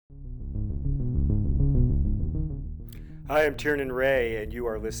Hi, I'm Tiernan Ray, and you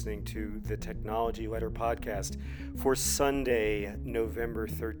are listening to the Technology Letter Podcast for Sunday, November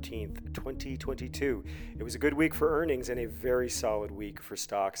 13th, 2022. It was a good week for earnings and a very solid week for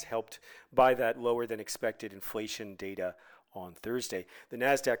stocks, helped by that lower than expected inflation data on Thursday. The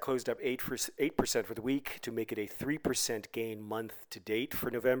NASDAQ closed up 8% for the week to make it a 3% gain month to date for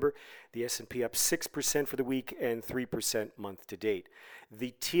November. The S&P up 6% for the week and 3% month to date.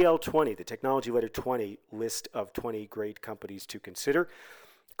 The TL20, the Technology Letter 20 list of 20 great companies to consider,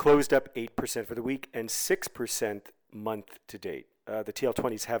 closed up 8% for the week and 6% month to date. The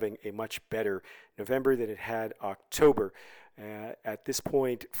TL20 is having a much better November than it had October. At this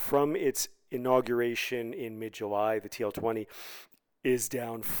point, from its inauguration in mid-July, the TL20 is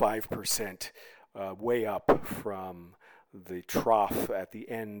down 5%, way up from the trough at the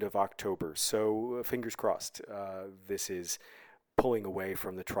end of October. So fingers crossed, this is pulling away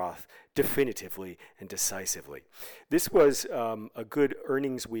from the trough definitively and decisively. This was a good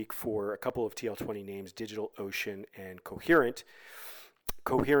earnings week for a couple of TL20 names, DigitalOcean and Coherent.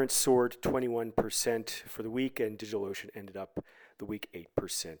 Coherent soared 21% for the week, and DigitalOcean ended up the week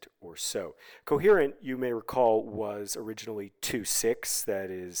 8% or so. Coherent, you may recall, was originally 26, that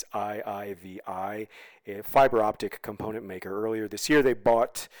is IIVI, a fiber optic component maker. Earlier this year, they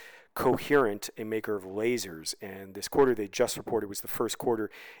bought Coherent, a maker of lasers, and this quarter they just reported was the first quarter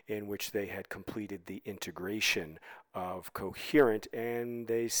in which they had completed the integration of Coherent, and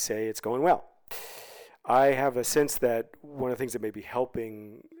they say it's going well. I have a sense that one of the things that may be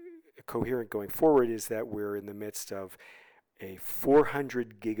helping Coherent going forward is that we're in the midst of a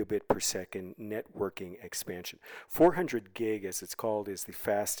 400 gigabit per second networking expansion. 400 gig, as it's called, is the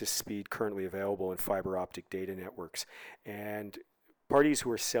fastest speed currently available in fiber optic data networks. And parties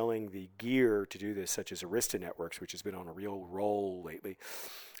who are selling the gear to do this, such as Arista Networks, which has been on a real roll lately,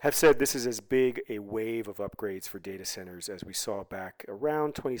 have said this is as big a wave of upgrades for data centers as we saw back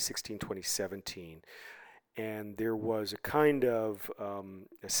around 2016, 2017. And there was a kind of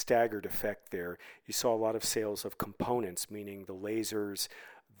a staggered effect there. You saw a lot of sales of components, meaning the lasers,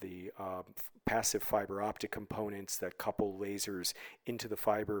 the passive fiber optic components that couple lasers into the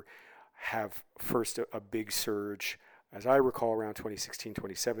fiber have first a big surge, as I recall, around 2016,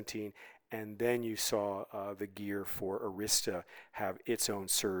 2017, and then you saw the gear for Arista have its own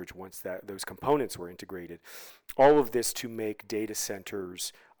surge once those components were integrated. All of this to make data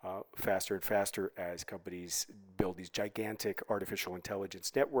centers faster and faster as companies build these gigantic artificial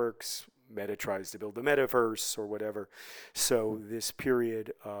intelligence networks. Meta tries to build the metaverse or whatever. So this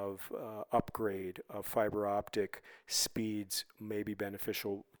period of upgrade of fiber optic speeds may be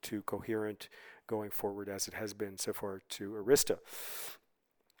beneficial to Coherent going forward, as it has been so far to Arista.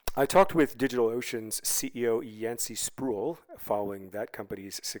 I talked with DigitalOcean's CEO Yancey Spruill following that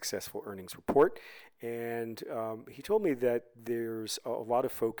company's successful earnings report, and he told me that there's a lot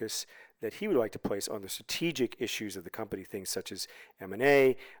of focus that he would like to place on the strategic issues of the company, things such as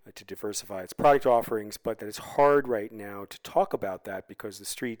M&A, to diversify its product offerings, but that it's hard right now to talk about that because the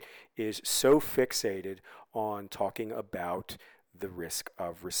street is so fixated on talking about the risk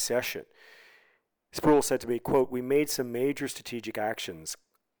of recession. Spruill said to me, quote, "We made some major strategic actions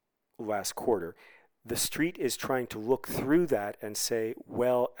last quarter. The street is trying to look through that and say,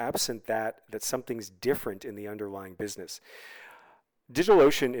 well, absent that something's different in the underlying business."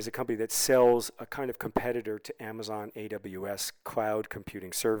 DigitalOcean is a company that sells a kind of competitor to Amazon AWS cloud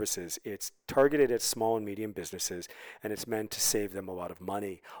computing services. It's targeted at small and medium businesses, and it's meant to save them a lot of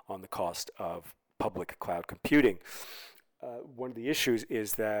money on the cost of public cloud computing. One of the issues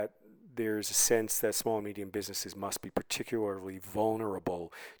is that there's a sense that small and medium businesses must be particularly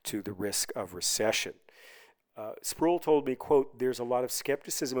vulnerable to the risk of recession. Spruill told me, quote, "There's a lot of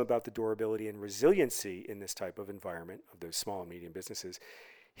skepticism about the durability and resiliency in this type of environment of those small and medium businesses."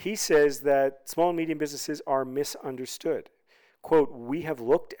 He says that small and medium businesses are misunderstood. Quote, "We have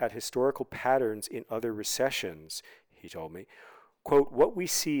looked at historical patterns in other recessions," he told me. Quote, "What we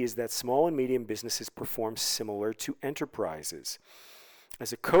see is that small and medium businesses perform similar to enterprises.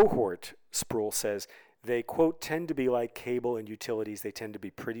 As a cohort," Spruill says, "they, quote, tend to be like cable and utilities. They tend to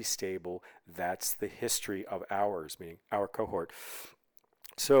be pretty stable. That's the history of ours," meaning our cohort.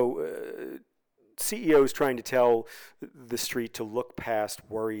 So CEOs trying to tell the street to look past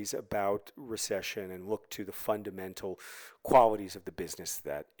worries about recession and look to the fundamental qualities of the business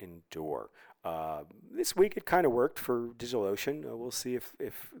that endure. This week it kind of worked for DigitalOcean. We'll see if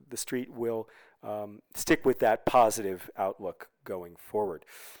the street will stick with that positive outlook going forward.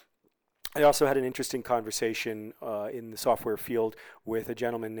 I also had an interesting conversation in the software field with a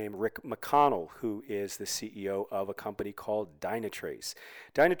gentleman named Rick McConnell, who is the CEO of a company called Dynatrace.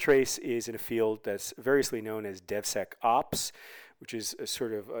 Dynatrace is in a field that's variously known as DevSecOps, which is a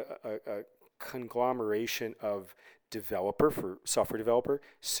sort of a conglomeration of developer for software developer,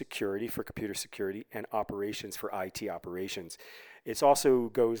 security for computer security, and operations for IT operations. It also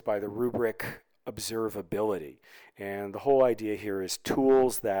goes by the rubric observability. And the whole idea here is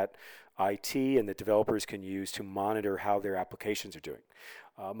tools that IT and the developers can use to monitor how their applications are doing.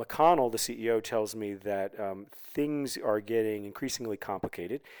 McConnell, the CEO, tells me that things are getting increasingly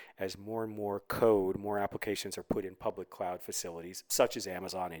complicated as more and more code, more applications are put in public cloud facilities, such as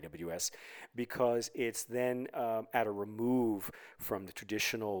Amazon AWS, because it's then at a remove from the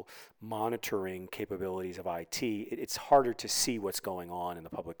traditional monitoring capabilities of IT. It's harder to see what's going on in the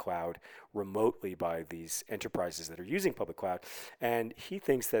public cloud remotely by these enterprises that are using public cloud. And he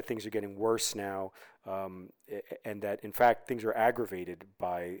thinks that things are getting worse now, and that in fact things are aggravated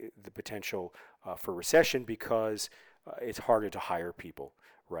by the potential for recession because it's harder to hire people,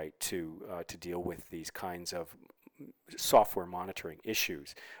 right, to deal with these kinds of software monitoring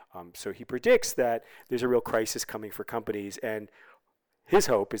issues. So he predicts that there's a real crisis coming for companies, and his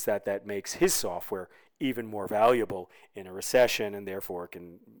hope is that that makes his software even more valuable in a recession, and therefore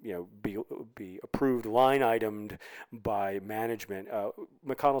can be approved, line itemed by management.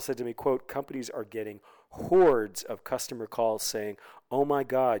 McConnell said to me, quote, "Companies are getting hordes of customer calls saying, 'Oh my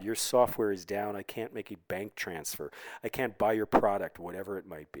God, your software is down. I can't make a bank transfer. I can't buy your product,' whatever it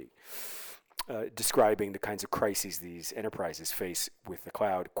might be." Describing the kinds of crises these enterprises face with the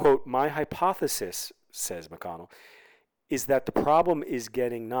cloud. Quote, "My hypothesis," says McConnell, "is that the problem is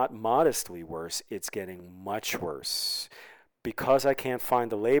getting not modestly worse, it's getting much worse. Because I can't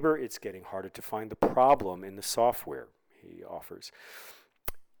find the labor, it's getting harder to find the problem in the software," he offers.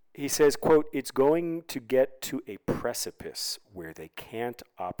 He says, quote, "It's going to get to a precipice where they can't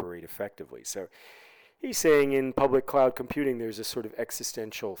operate effectively." So he's saying in public cloud computing, there's a sort of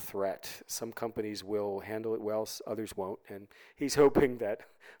existential threat. Some companies will handle it well, others won't. And he's hoping that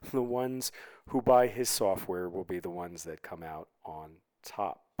the ones who buy his software will be the ones that come out on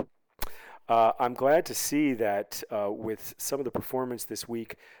top. I'm glad to see that with some of the performance this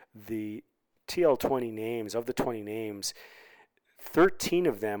week, the TL20 names, of the 20 names, 13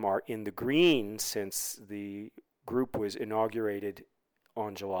 of them are in the green since the group was inaugurated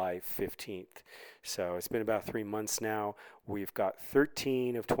on July 15th. So it's been about 3 months now. We've got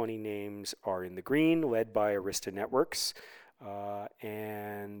 13 of 20 names are in the green, led by Arista Networks.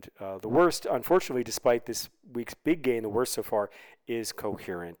 And the worst, unfortunately, despite this week's big gain, the worst so far is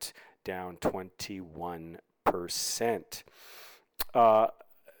Coherent, down 21%.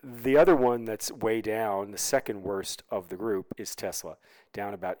 The other one that's way down, the second worst of the group, is Tesla,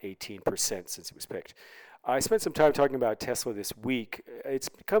 down about 18% since it was picked. I spent some time talking about Tesla this week. It's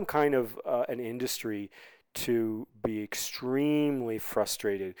become kind of an industry to be extremely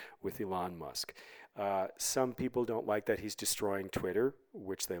frustrated with Elon Musk. Some people don't like that he's destroying Twitter,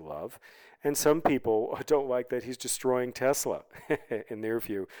 which they love, and some people don't like that he's destroying Tesla, in their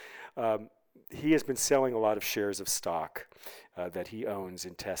view. He has been selling a lot of shares of stock that he owns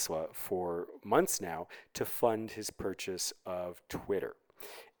in Tesla for months now to fund his purchase of Twitter.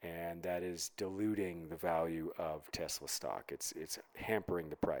 And that is diluting the value of Tesla stock. It's hampering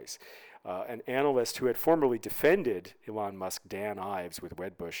the price. An analyst who had formerly defended Elon Musk, Dan Ives with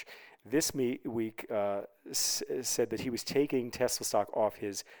Wedbush, this week said that he was taking Tesla stock off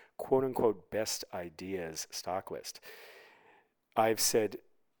his quote-unquote best ideas stock list. Ives said,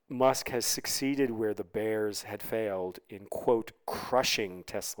 "Musk has succeeded where the bears had failed in, quote, crushing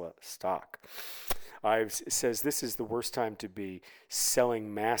Tesla stock." Ives says this is the worst time to be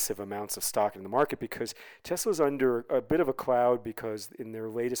selling massive amounts of stock in the market because Tesla's under a bit of a cloud because in their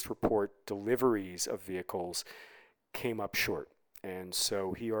latest report, deliveries of vehicles came up short. And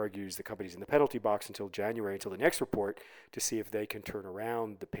so he argues the company's in the penalty box until January, until the next report, to see if they can turn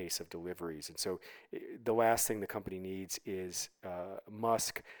around the pace of deliveries. And so the last thing the company needs is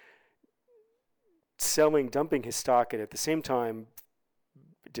Musk dumping his stock, and at the same time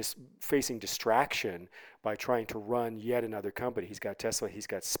facing distraction by trying to run yet another company. He's got Tesla, he's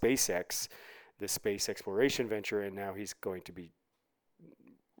got SpaceX, the space exploration venture, and now he's going to be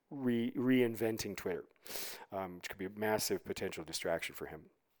reinventing Twitter, which could be a massive potential distraction for him.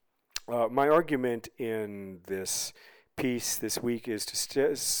 My argument in this piece this week is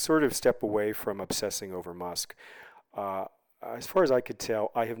to sort of step away from obsessing over Musk. As far as I could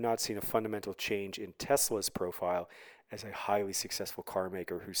tell, I have not seen a fundamental change in Tesla's profile as a highly successful car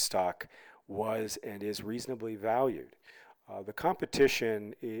maker whose stock was and is reasonably valued. The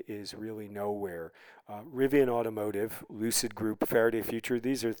competition is really nowhere. Rivian Automotive, Lucid Group, Faraday Future,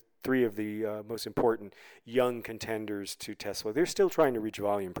 these are three of the most important young contenders to Tesla. They're still trying to reach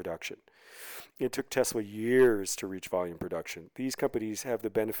volume production. It took Tesla years to reach volume production. These companies have the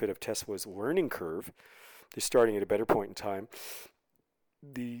benefit of Tesla's learning curve. They're starting at a better point in time.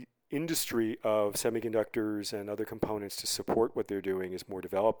 The industry of semiconductors and other components to support what they're doing is more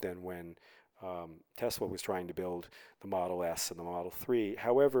developed than when Tesla was trying to build the Model S and the Model 3.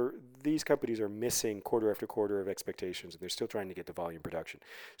 However, these companies are missing quarter after quarter of expectations, and they're still trying to get to volume production.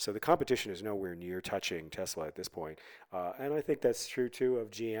 So the competition is nowhere near touching Tesla at this point. And I think that's true, too, of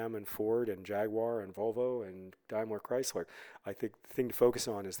GM and Ford and Jaguar and Volvo and Daimler Chrysler. I think the thing to focus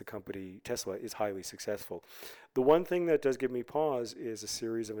on is the company Tesla is highly successful. The one thing that does give me pause is a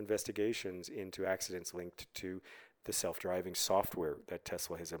series of investigations into accidents linked to the self-driving software that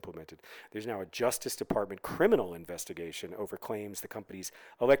Tesla has implemented. There's now a Justice Department criminal investigation over claims the company's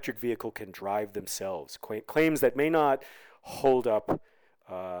electric vehicle can drive themselves, claims that may not hold up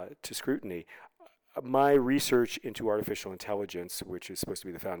to scrutiny. My research into artificial intelligence, which is supposed to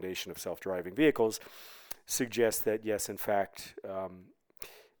be the foundation of self-driving vehicles, suggests that, yes, in fact,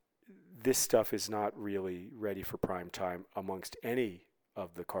 this stuff is not really ready for prime time amongst any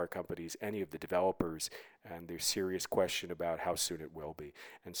of the car companies, any of the developers, and there's serious question about how soon it will be.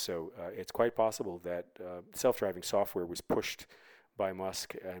 And so it's quite possible that self-driving software was pushed by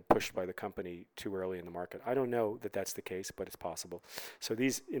Musk and pushed by the company too early in the market. I don't know that that's the case, but it's possible. So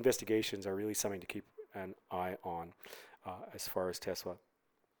these investigations are really something to keep an eye on as far as Tesla.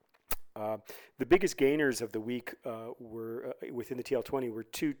 The biggest gainers of the week were within the TL20 were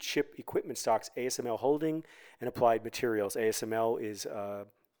two chip equipment stocks, ASML Holding and Applied Materials. ASML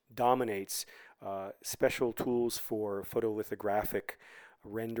dominates special tools for photolithographic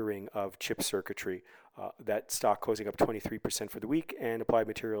rendering of chip circuitry. That stock closing up 23% for the week, and Applied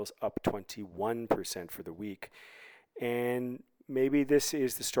Materials up 21% for the week. And maybe this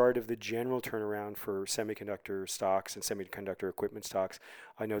is the start of the general turnaround for semiconductor stocks and semiconductor equipment stocks.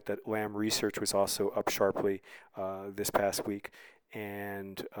 I note that Lam Research was also up sharply this past week,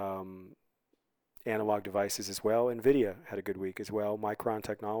 and Analog Devices as well. NVIDIA had a good week as well. Micron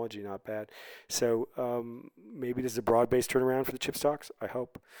Technology, not bad. So maybe this is a broad-based turnaround for the chip stocks, I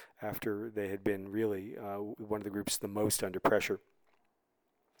hope, after they had been really one of the groups the most under pressure.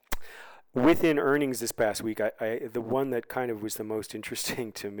 Within earnings this past week, the one that kind of was the most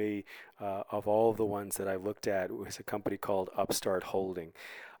interesting to me of all of the ones that I looked at was a company called Upstart Holding.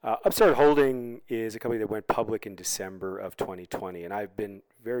 Upstart Holding is a company that went public in December of 2020, and I've been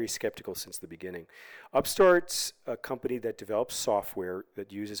very skeptical since the beginning. Upstart's a company that develops software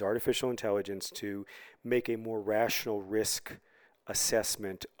that uses artificial intelligence to make a more rational risk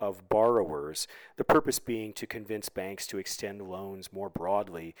assessment of borrowers, the purpose being to convince banks to extend loans more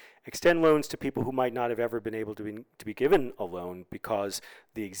broadly, extend loans to people who might not have ever been able to be given a loan because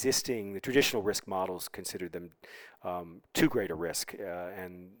the traditional risk models considered them too great a risk.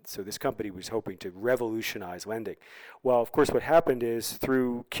 And so this company was hoping to revolutionize lending. Well, of course, what happened is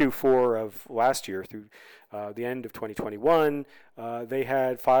through Q4 of last year, through the end of 2021, they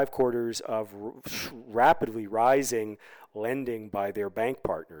had 5 quarters of rapidly rising lending by their bank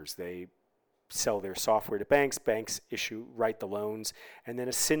partners. They sell their software to banks, banks write the loans, and then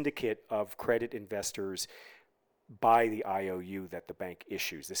a syndicate of credit investors buy the IOU that the bank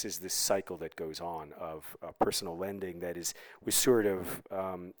issues. This is this cycle that goes on of personal lending that was sort of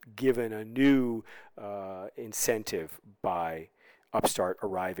given a new incentive by Upstart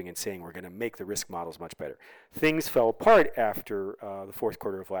arriving and saying we're going to make the risk models much better. Things fell apart after the fourth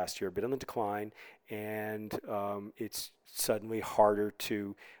quarter of last year, a bit on the decline, and it's suddenly harder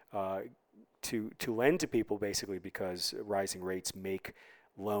to lend to people basically because rising rates make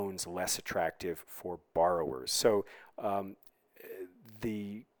loans less attractive for borrowers. So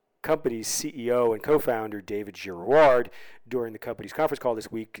the company's CEO and co-founder, David Girouard, during the company's conference call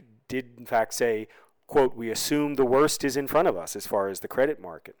this week, did in fact say, quote, "We assume the worst is in front of us as far as the credit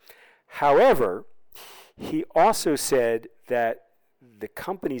market." However, he also said that the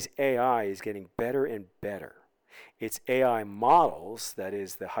company's AI is getting better and better. Its AI models, that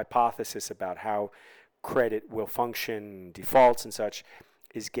is the hypothesis about how credit will function, defaults and such,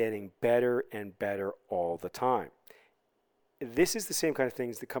 is getting better and better all the time. This is the same kind of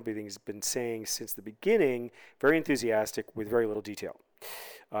things the company has been saying since the beginning, very enthusiastic with very little detail.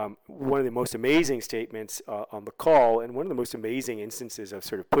 One of the most amazing statements on the call, and one of the most amazing instances of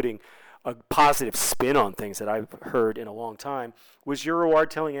sort of putting a positive spin on things that I've heard in a long time, was Girouard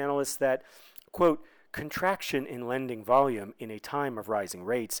telling analysts that, quote, "Contraction in lending volume in a time of rising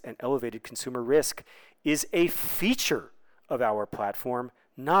rates and elevated consumer risk is a feature of our platform,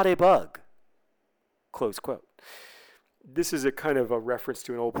 not a bug. Close quote. This is a kind of a reference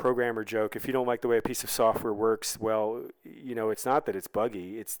to an old programmer joke. If you don't like the way a piece of software works, well, it's not that it's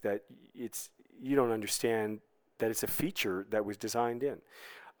buggy. It's that you don't understand that it's a feature that was designed in.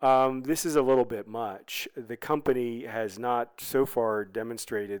 This is a little bit much. The company has not so far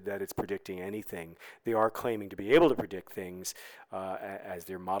demonstrated that it's predicting anything. They are claiming to be able to predict things as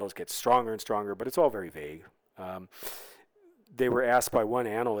their models get stronger and stronger, but it's all very vague. They were asked by one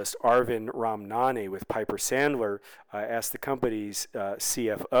analyst, Arvind Ramnani with Piper Sandler, asked the company's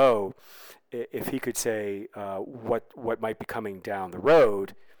CFO if he could say what might be coming down the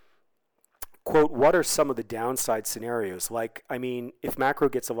road. Quote, what are some of the downside scenarios? If macro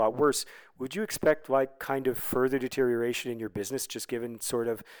gets a lot worse, would you expect kind of further deterioration in your business just given sort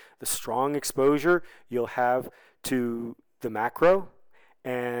of the strong exposure you'll have to the macro?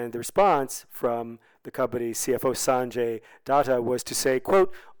 And the response from the company's CFO, Sanjay Datta, was to say,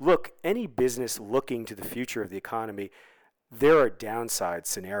 quote, look, any business looking to the future of the economy, there are downside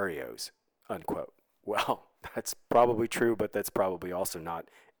scenarios, unquote. Well, that's probably true, but that's probably also not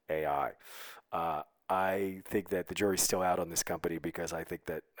AI. I think that the jury's still out on this company because I think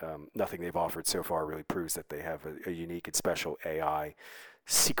that nothing they've offered so far really proves that they have a unique and special AI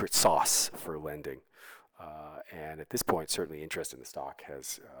secret sauce for lending. And at this point, certainly interest in the stock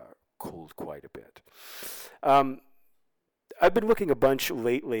has cooled quite a bit. I've been looking a bunch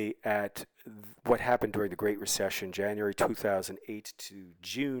lately at what happened during the Great Recession, January 2008 to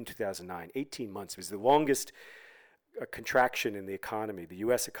June 2009. 18 months was the longest contraction in the economy, the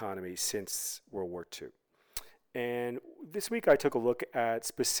U.S. economy, since World War II. And this week I took a look at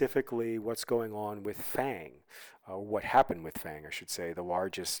specifically what's going on with FAANG, what happened with FAANG, I should say, the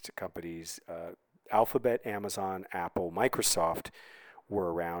largest companies, Alphabet, Amazon, Apple, Microsoft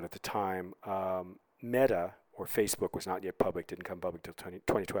were around at the time. Meta, or Facebook, was not yet public, didn't come public until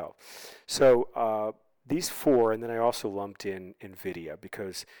 2012. So these four, and then I also lumped in NVIDIA,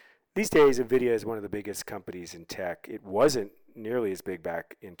 because these days NVIDIA is one of the biggest companies in tech. It wasn't nearly as big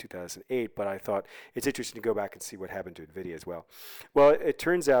back in 2008, but I thought it's interesting to go back and see what happened to NVIDIA as well. Well, it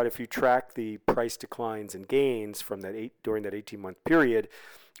turns out if you track the price declines and gains from during that 18-month period,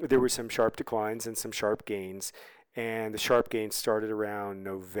 there were some sharp declines and some sharp gains, and the sharp gains started around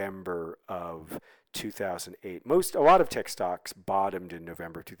November of 2008. A lot of tech stocks bottomed in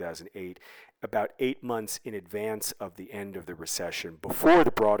November 2008, about 8 months in advance of the end of the recession, before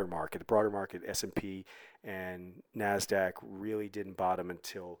the broader market. The broader market, S&P and NASDAQ, really didn't bottom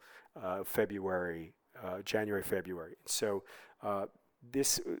until January, February. So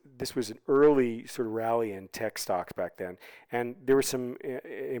this was an early sort of rally in tech stocks back then, and there were some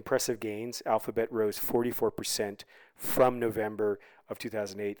impressive gains. Alphabet rose 44% from November of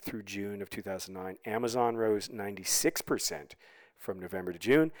 2008 through June of 2009. Amazon rose 96% from November to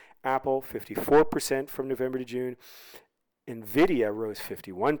June. Apple 54% from November to June. NVIDIA rose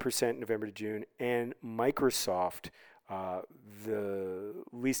 51% November to June, and Microsoft, the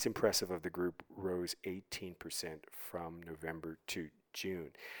least impressive of the group, rose 18% from November to June.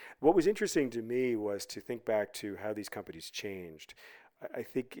 What was interesting to me was to think back to how these companies changed. I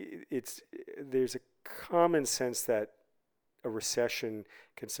think there's a common sense that a recession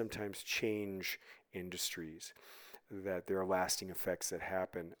can sometimes change industries, that there are lasting effects that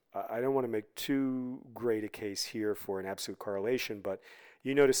happen. I don't want to make too great a case here for an absolute correlation, but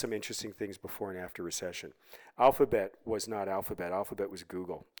you notice some interesting things before and after recession. Alphabet was not Alphabet. Alphabet was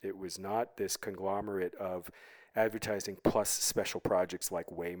Google. It was not this conglomerate of advertising plus special projects like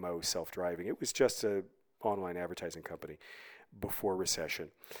Waymo, self-driving. It was just an online advertising company before recession.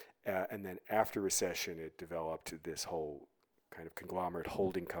 And then after recession, it developed this whole kind of conglomerate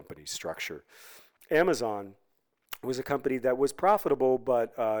holding company structure. Amazon was a company that was profitable,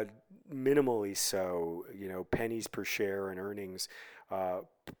 but minimally so, pennies per share in earnings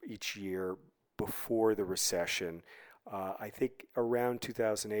each year before the recession. I think around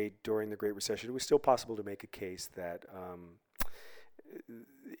 2008, during the Great Recession, it was still possible to make a case that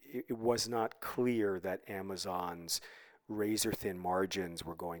it was not clear that Amazon's razor-thin margins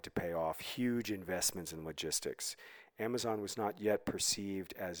were going to pay off, huge investments in logistics. Amazon was not yet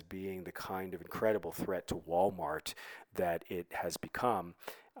perceived as being the kind of incredible threat to Walmart that it has become,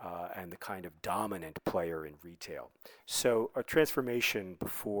 and the kind of dominant player in retail. So a transformation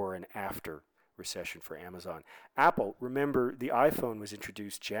before and after recession for Amazon. Apple, remember, the iPhone was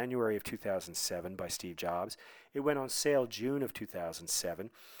introduced January of 2007 by Steve Jobs. It went on sale June of 2007.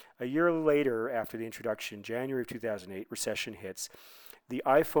 A year later, after the introduction, January of 2008, recession hits. The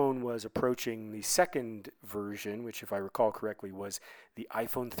iPhone was approaching the second version, which, if I recall correctly, was the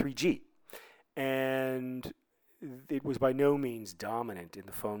iPhone 3G. And it was by no means dominant in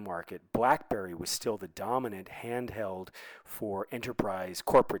the phone market. BlackBerry was still the dominant handheld for enterprise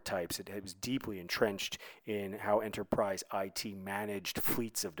corporate types. It was deeply entrenched in how enterprise IT managed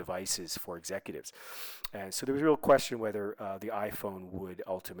fleets of devices for executives. And so there was a real question whether the iPhone would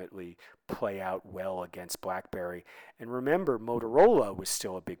ultimately play out well against BlackBerry. And remember, Motorola was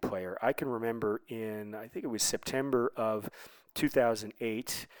still a big player. I can remember I think it was September of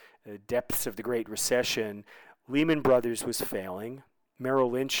 2008, the depths of the Great Recession, Lehman Brothers was failing.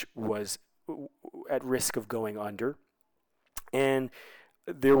 Merrill Lynch was at risk of going under. And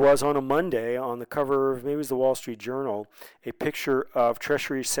there was on a Monday on the cover of maybe it was the Wall Street Journal a picture of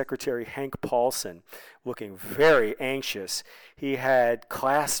Treasury Secretary Hank Paulson looking very anxious. He had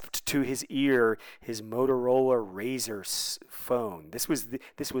clasped to his ear his Motorola Razr phone. This was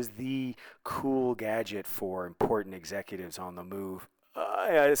the cool gadget for important executives on the move.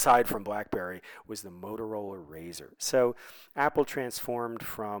 Aside from BlackBerry, was the Motorola Razr. So Apple transformed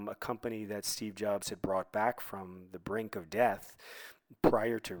from a company that Steve Jobs had brought back from the brink of death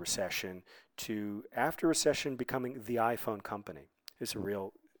prior to recession to, after recession, becoming the iPhone company. It's a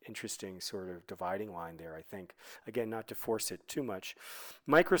real interesting sort of dividing line there, I think. Again, not to force it too much.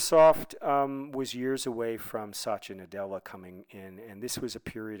 Microsoft was years away from Satya Nadella coming in, and this was a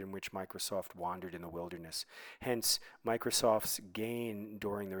period in which Microsoft wandered in the wilderness. Hence, Microsoft's gain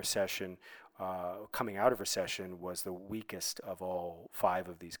during the recession, coming out of recession, was the weakest of all 5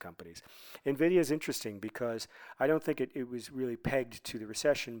 of these companies. NVIDIA is interesting because I don't think it was really pegged to the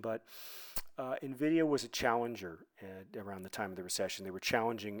recession, but NVIDIA was a challenger around the time of the recession. They were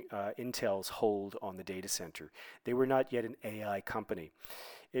challenging Intel's hold on the data center. They were not yet an AI company.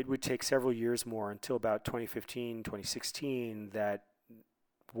 It would take several years more until about 2015, 2016 that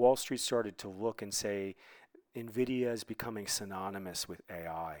Wall Street started to look and say, NVIDIA is becoming synonymous with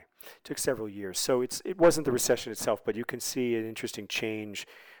AI. It took several years. So it wasn't the recession itself, but you can see an interesting change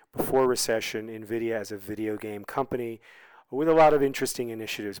before recession. NVIDIA as a video game company with a lot of interesting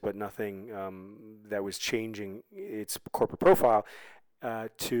initiatives, but nothing that was changing its corporate profile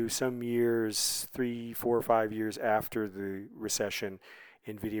to some years, 3, 4, 5 years after the recession,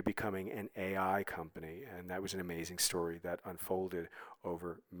 NVIDIA becoming an AI company. And that was an amazing story that unfolded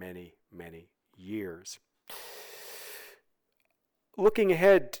over many, many years. Looking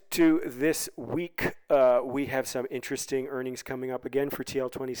ahead to this week, we have some interesting earnings coming up again for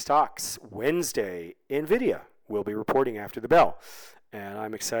TL20 stocks. Wednesday, NVIDIA will be reporting after the bell. And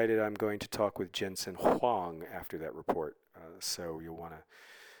I'm excited. I'm going to talk with Jensen Huang after that report. So you'll want to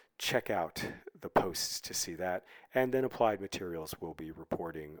check out the posts to see that. And then Applied Materials will be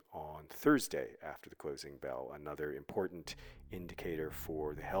reporting on Thursday after the closing bell, another important indicator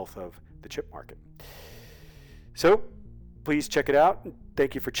for the health of the chip market. So please check it out.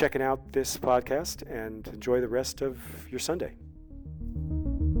 Thank you for checking out this podcast and enjoy the rest of your Sunday.